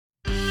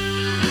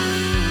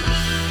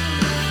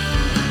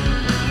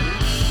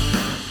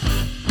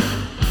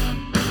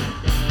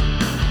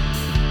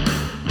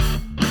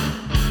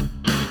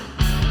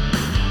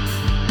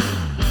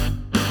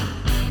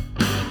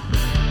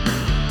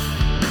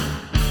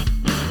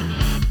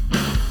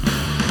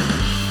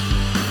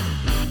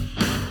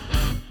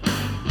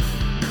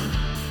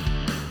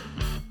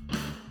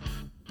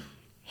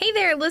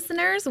there,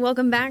 listeners.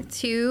 Welcome back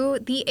to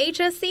the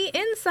HSC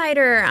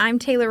Insider. I'm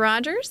Taylor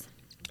Rogers.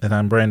 And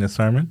I'm Brandon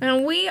Sermon.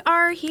 And we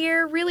are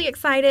here really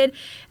excited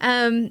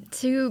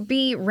to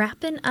be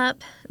wrapping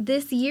up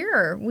this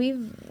year.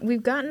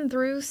 We've gotten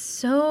through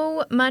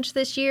so much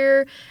this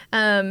year.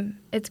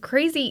 It's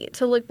crazy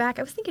to look back.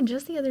 I was thinking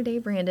just the other day,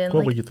 Brandon.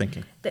 What were you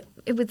thinking? That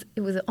it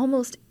was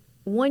almost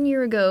 1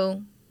 year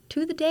ago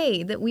to the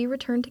day that we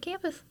returned to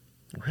campus.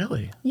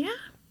 Really? Yeah.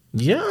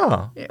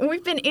 Yeah.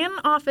 We've been in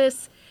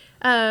office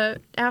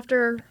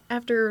after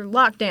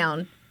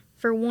lockdown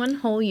for 1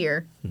 whole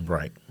year.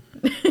 Right.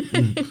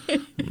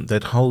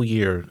 That whole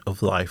year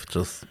of life,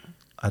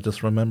 I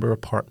just remember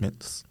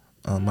apartments,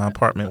 my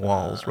apartment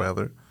walls,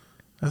 rather.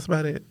 That's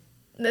about it.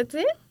 That's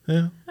it?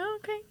 Yeah. Oh,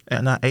 okay.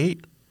 And I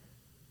ate.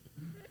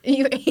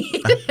 You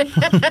ate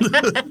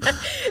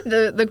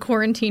the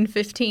quarantine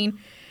 15.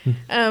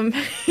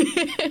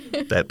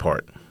 That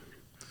part.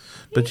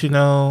 But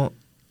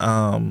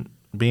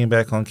being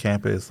back on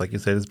campus, like you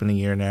said, it's been a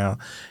year now,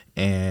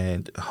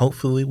 and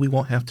hopefully we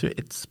won't have to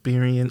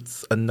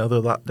experience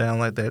another lockdown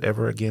like that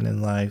ever again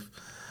in life.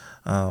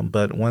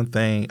 But one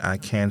thing I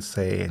can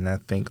say, and I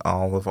think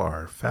all of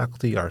our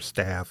faculty, our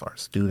staff, our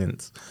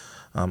students,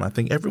 I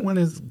think everyone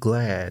is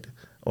glad,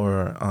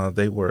 or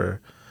they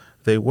were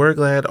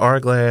glad, are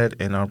glad,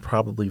 and are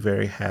probably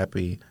very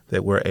happy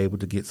that we're able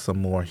to get some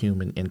more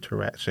human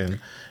interaction,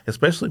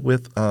 especially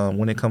with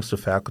when it comes to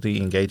faculty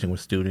engaging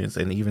with students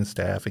and even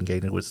staff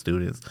engaging with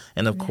students,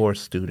 and of course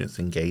students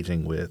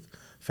engaging with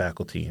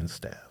faculty and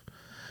staff.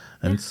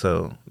 And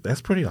so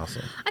that's pretty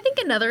awesome. I think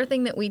another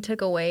thing that we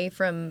took away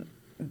from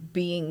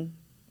being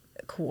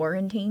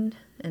quarantined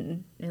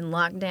and in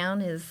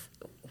lockdown is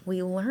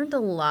we learned a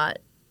lot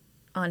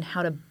on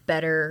how to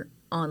better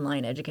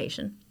online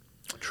education.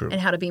 True. And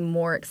how to be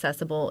more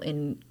accessible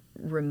in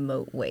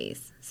remote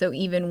ways. So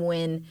even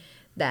when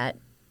that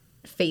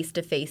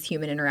face-to-face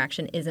human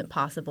interaction isn't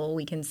possible,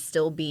 we can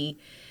still be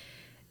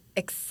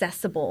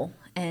accessible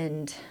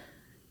and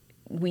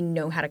we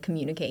know how to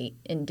communicate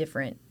in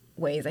different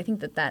ways. I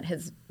think that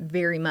has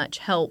very much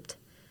helped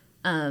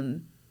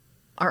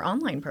our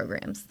online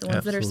programs, the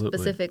ones that are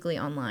specifically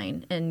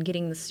online, and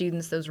getting the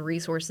students those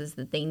resources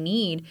that they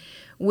need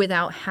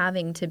without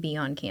having to be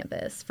on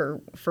campus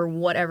for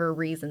whatever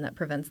reason that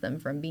prevents them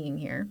from being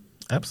here.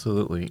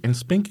 Absolutely. And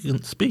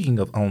speaking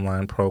of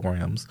online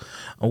programs,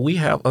 we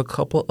have a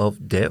couple of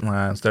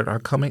deadlines that are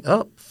coming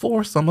up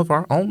for some of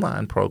our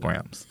online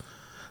programs.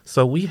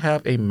 So we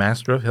have a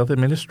Master of Health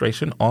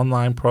Administration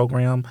online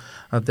program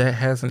that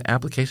has an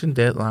application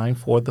deadline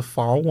for the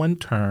fall 1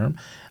 term.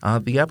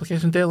 The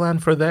application deadline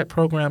for that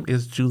program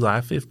is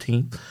July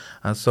 15th.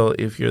 So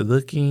if you're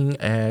looking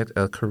at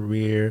a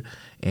career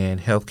in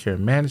healthcare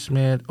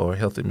management or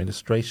health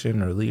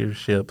administration or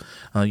leadership,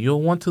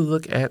 you'll want to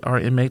look at our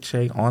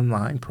MHA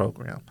online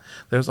program.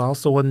 There's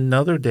also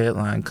another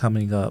deadline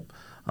coming up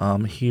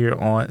here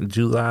on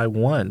July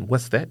 1.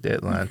 What's that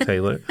deadline,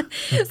 Taylor?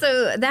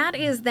 So that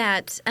is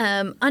that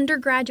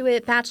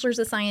undergraduate Bachelor's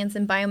of Science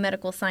in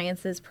Biomedical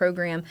Sciences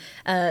program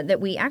that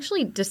we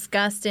actually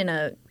discussed in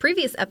a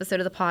previous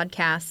episode of the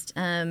podcast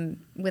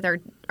with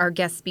our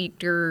guest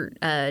speaker,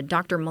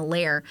 Dr.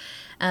 Malaire.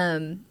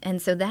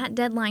 And so that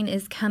deadline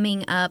is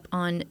coming up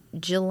on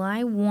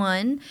July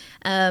 1.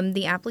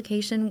 The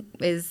application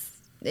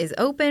is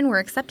open. We're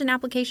accepting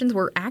applications.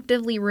 We're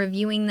actively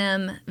reviewing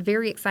them.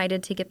 Very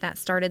excited to get that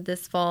started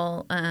this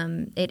fall.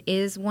 It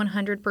is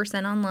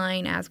 100%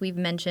 online, as we've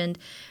mentioned.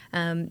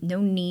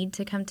 No need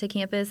to come to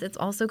campus. It's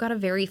also got a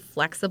very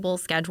flexible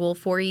schedule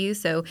for you.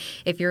 So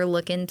if you're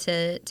looking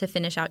to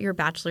finish out your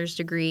bachelor's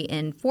degree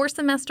in 4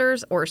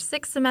 semesters or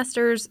 6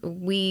 semesters,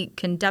 we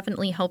can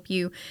definitely help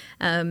you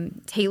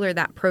tailor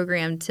that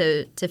program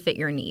to fit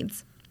your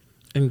needs.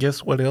 And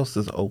guess what else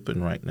is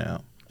open right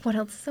now? What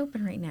else is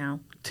open right now?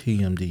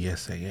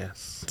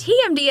 TMDSAS.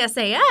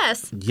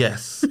 TMDSAS?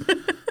 Yes.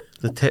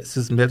 The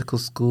Texas Medical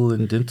School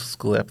and Dental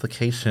School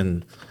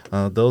application.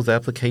 Those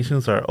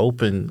applications are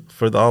open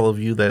for all of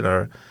you that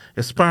are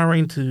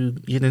aspiring to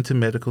get into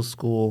medical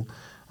school,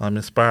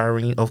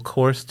 aspiring, of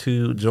course,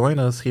 to join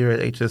us here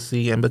at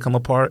HSC and become a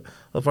part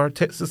of our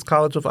Texas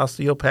College of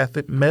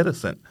Osteopathic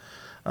Medicine.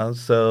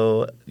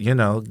 So,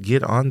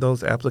 get on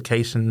those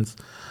applications.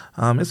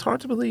 It's hard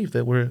to believe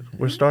that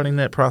we're starting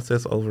that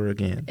process over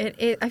again.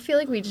 I feel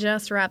like we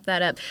just wrapped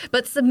that up.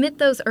 But submit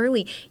those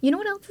early. You know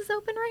what else is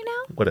open right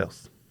now? What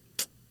else?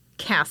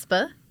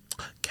 CASPA.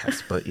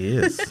 CASPA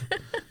is.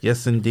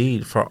 Yes,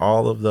 indeed. For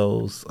all of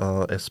those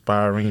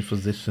aspiring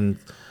physician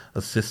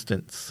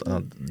assistants,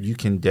 you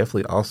can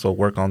definitely also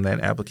work on that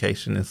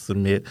application and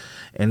submit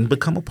and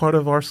become a part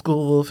of our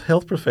School of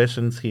Health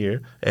Professions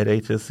here at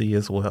HSC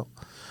as well.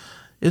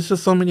 It's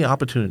just so many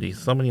opportunities,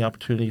 so many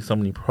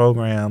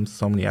programs,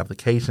 so many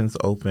applications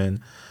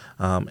open.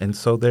 And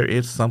so there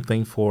is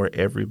something for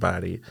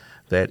everybody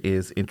that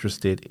is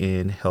interested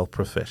in health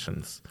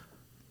professions.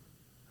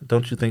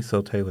 Don't you think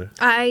so, Taylor?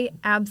 I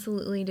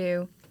absolutely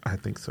do. I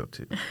think so,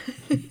 too.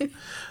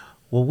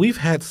 Well, we've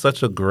had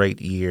such a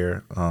great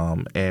year,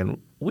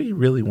 and we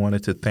really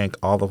wanted to thank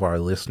all of our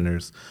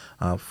listeners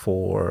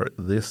for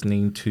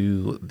listening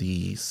to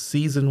the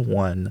season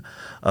 1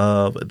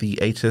 of the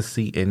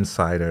HSC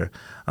Insider.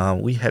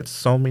 We had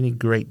so many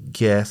great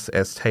guests,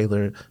 as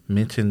Taylor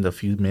mentioned a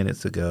few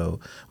minutes ago.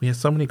 We had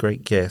so many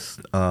great guests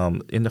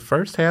in the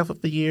first half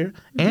of the year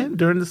and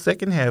during the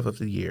second half of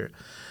the year.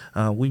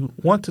 We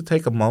want to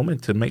take a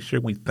moment to make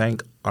sure we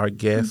thank our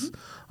guests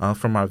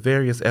from our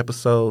various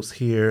episodes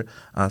here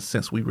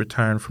since we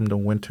returned from the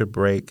winter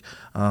break.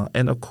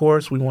 And, of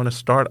course, we want to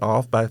start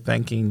off by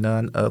thanking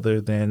none other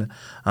than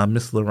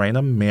Miss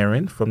Lorena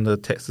Marin from the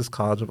Texas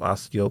College of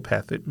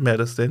Osteopathic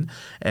Medicine.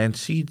 And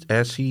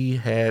as she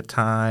had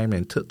time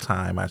and took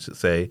time, I should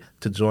say,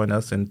 to join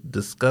us and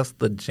discuss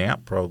the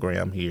JAMP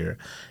program here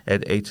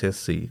at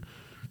HSC.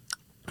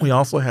 We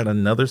also had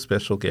another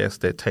special guest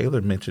that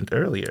Taylor mentioned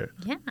earlier.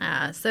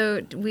 Yeah.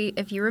 So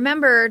if you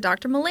remember,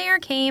 Dr. Malaire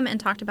came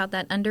and talked about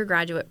that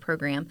undergraduate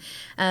program.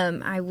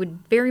 I would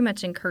very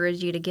much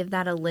encourage you to give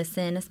that a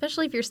listen,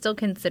 especially if you're still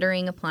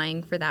considering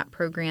applying for that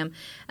program.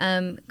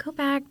 Go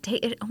back.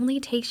 It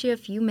only takes you a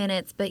few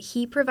minutes, but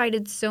he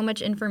provided so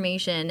much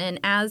information. And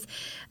as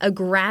a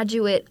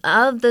graduate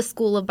of the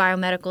School of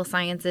Biomedical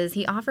Sciences,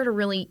 he offered a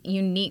really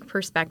unique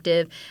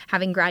perspective,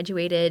 having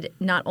graduated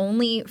not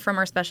only from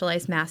our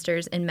specialized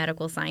master's in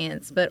medical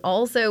science, but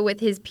also with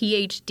his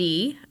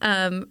PhD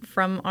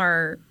from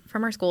our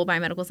School of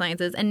Biomedical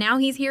Sciences, and now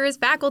he's here as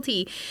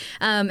faculty.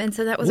 And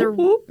so that was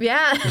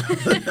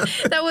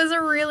that was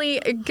a really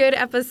good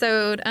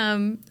episode.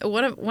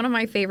 One of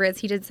my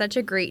favorites. He did such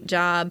a great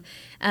job.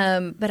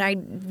 But I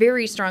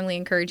very strongly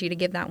encourage you to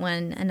give that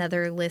one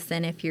another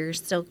listen if you're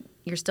still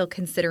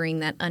considering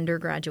that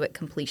undergraduate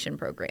completion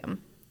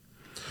program.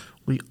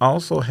 We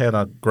also had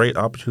a great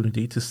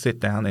opportunity to sit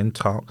down and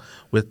talk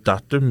with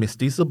Dr.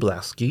 Misty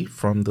Zablowski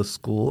from the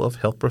School of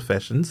Health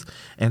Professions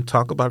and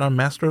talk about our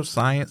Master of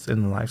Science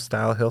in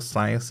Lifestyle Health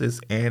Sciences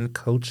and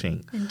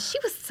Coaching. And she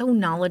was so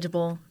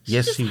knowledgeable.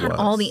 She had was.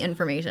 all the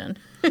information.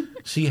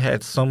 She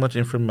had so much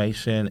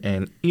information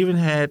and even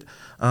had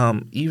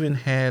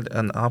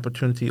an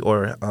opportunity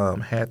or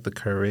had the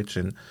courage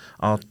and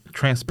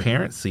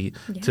transparency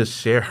to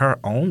share her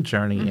own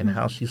journey and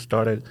how she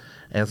started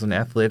as an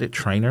athletic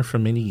trainer for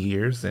many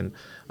years and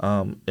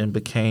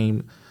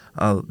became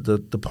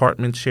the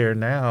department chair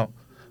now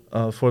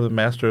for the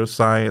Master of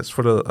Science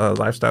for the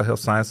Lifestyle Health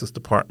Sciences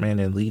Department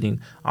and leading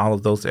all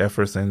of those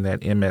efforts in that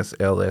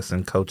MSLS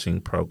and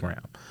coaching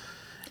program.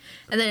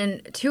 And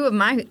then two of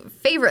my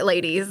favorite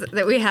ladies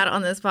that we had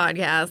on this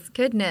podcast,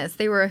 goodness,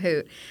 they were a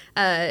hoot.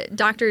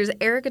 Doctors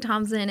Erica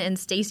Thompson and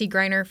Stacy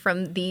Greiner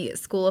from the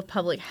School of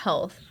Public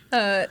Health.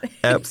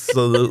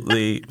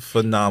 Absolutely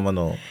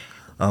phenomenal.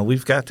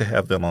 We've got to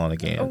have them on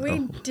again. We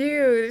do.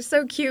 They're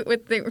so cute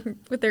with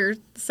their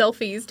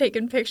selfies,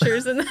 taking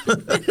pictures in the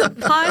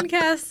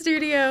podcast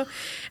studio.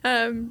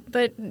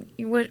 But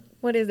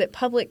what is it?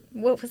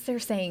 What was they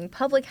saying?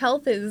 Public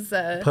health is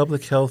the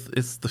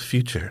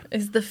future.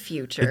 Is the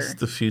future. It's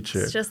the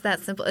future. It's just that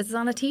simple. It's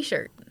on a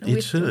T-shirt.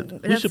 We should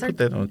put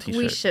that on a T-shirt.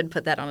 We should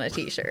put that on a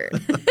T-shirt.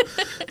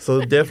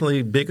 So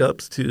definitely big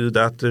ups to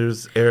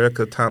Doctors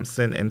Erica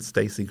Thompson and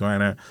Stacy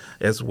Greiner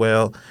as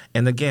well.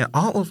 And again,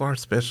 all of our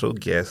special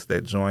guests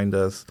that joined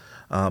us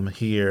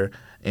here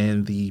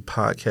in the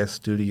podcast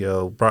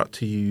studio brought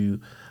to you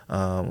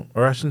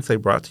or I shouldn't say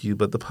brought to you,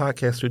 but the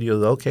podcast studio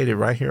located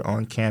right here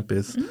on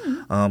campus,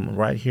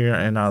 right here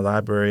in our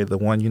library, the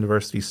One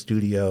University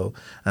studio,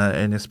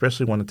 and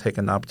especially want to take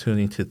an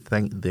opportunity to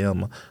thank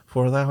them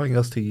for allowing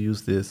us to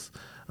use this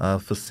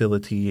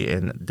facility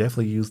and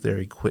definitely use their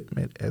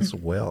equipment as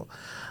well.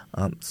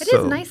 It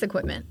is nice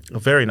equipment.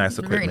 Very nice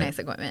equipment. Very nice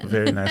equipment.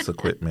 Very nice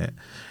equipment.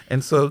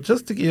 And so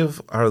just to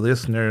give our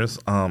listeners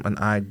an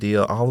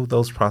idea, all of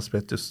those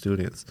prospective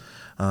students,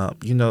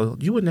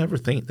 you would never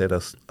think that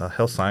a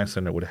health science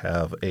center would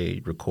have a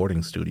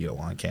recording studio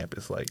on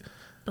campus.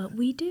 But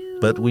we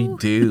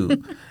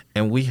do.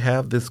 And we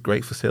have this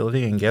great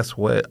facility. And guess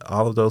what?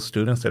 All of those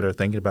students that are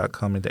thinking about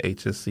coming to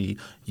HSC,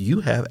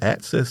 you have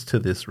access to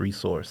this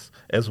resource,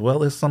 as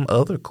well as some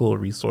other cool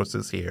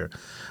resources here,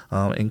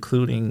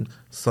 including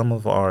some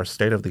of our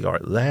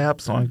state-of-the-art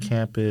labs on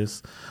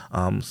campus,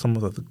 some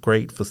of the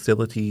great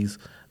facilities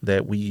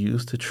that we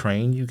use to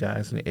train you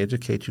guys and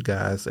educate you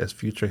guys as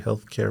future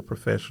healthcare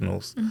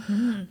professionals.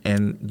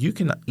 And you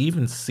can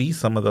even see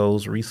some of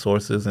those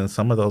resources and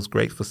some of those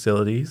great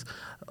facilities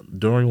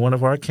during one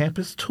of our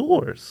campus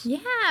tours.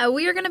 Yeah,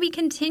 we are going to be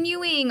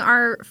continuing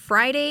our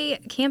Friday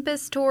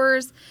campus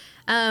tours.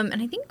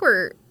 And I think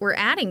we're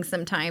adding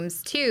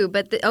sometimes too.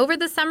 But over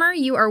the summer,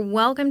 you are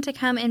welcome to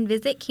come and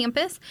visit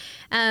campus.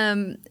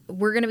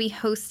 We're going to be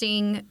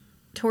hosting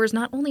tours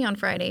not only on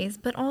Fridays,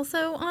 but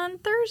also on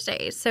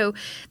Thursdays. So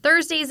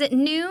Thursdays at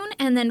noon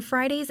and then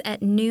Fridays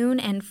at noon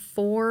and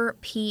 4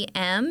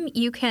 p.m.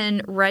 You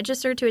can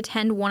register to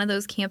attend one of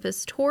those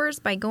campus tours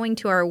by going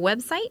to our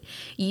website,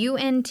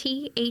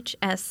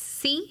 unthsc.com.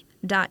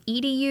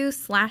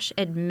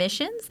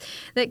 hsu.edu/admissions.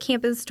 That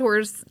campus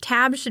tours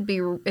tab should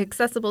be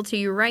accessible to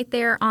you right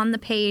there on the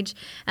page,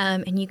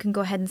 and you can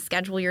go ahead and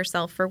schedule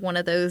yourself for one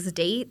of those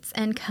dates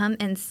and come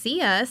and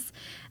see us.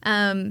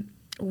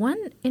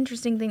 One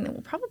interesting thing that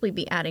we'll probably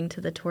be adding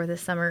to the tour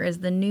this summer is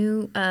the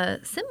new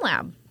Sim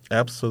Lab.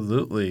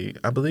 Absolutely.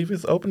 I believe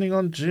it's opening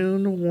on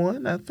June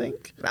 1, I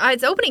think.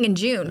 It's opening in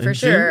June for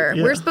sure.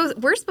 Yeah. We're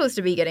supposed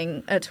to be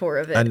getting a tour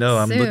of it. I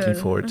know. Soon. I'm looking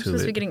forward to it. We're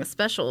supposed to be getting a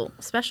special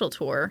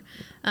tour.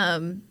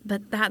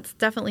 But that's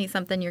definitely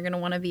something you're going to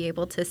want to be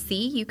able to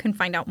see. You can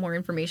find out more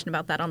information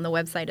about that on the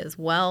website as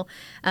well.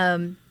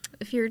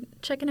 If you're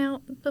checking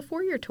out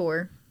before your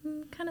tour,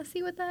 kind of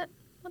see what that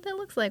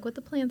looks like, what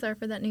the plans are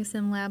for that new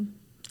Sim Lab.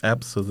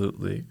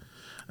 Absolutely.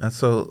 And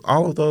so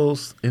all of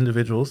those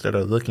individuals that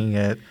are looking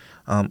at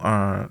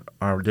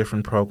our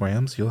different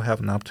programs, you'll have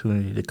an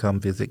opportunity to come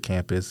visit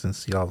campus and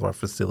see all of our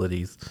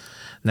facilities.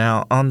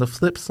 Now, on the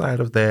flip side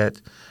of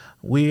that,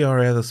 we are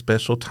at a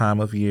special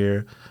time of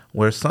year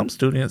where some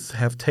students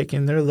have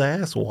taken their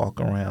last walk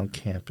around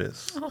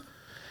campus. Oh.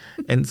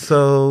 And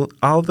so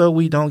although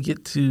we don't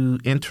get to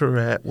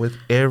interact with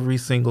every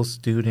single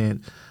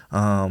student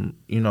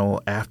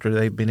after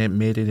they've been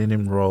admitted and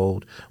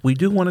enrolled, we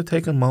do want to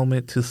take a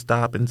moment to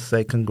stop and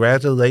say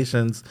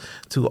congratulations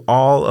to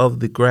all of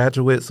the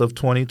graduates of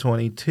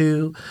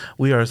 2022.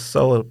 We are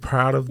so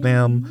proud of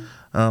them.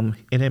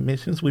 In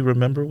admissions, we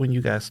remember when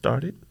you guys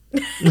started.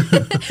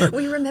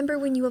 We remember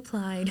when you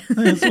applied.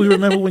 Yes, we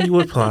remember when you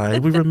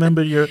applied. We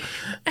remember you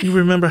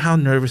remember how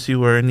nervous you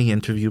were in the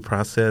interview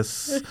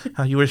process,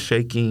 how you were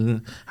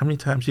shaking, how many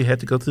times you had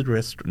to go to the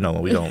restroom.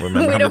 No, we don't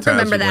remember we how don't many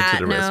times remember you that. went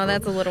to the restroom. No,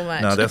 that's a little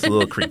much. No, that's a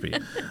little creepy.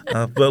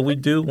 But we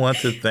do want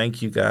to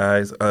thank you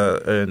guys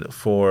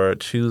for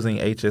choosing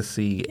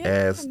HSC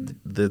as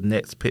the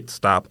next pit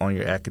stop on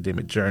your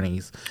academic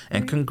journeys,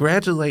 and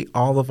congratulate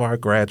all of our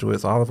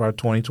graduates, all of our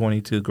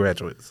 2022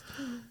 graduates.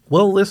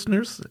 Well,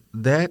 listeners,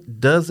 that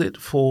does it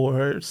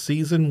for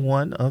Season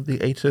 1 of the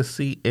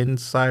HSC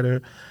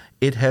Insider.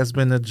 It has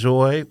been a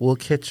joy. We'll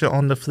catch you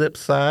on the flip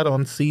side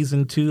on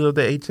Season 2 of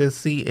the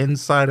HSC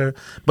Insider.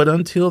 But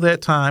until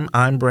that time,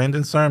 I'm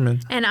Brandon Sermon.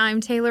 And I'm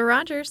Taylor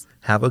Rogers.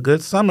 Have a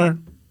good summer.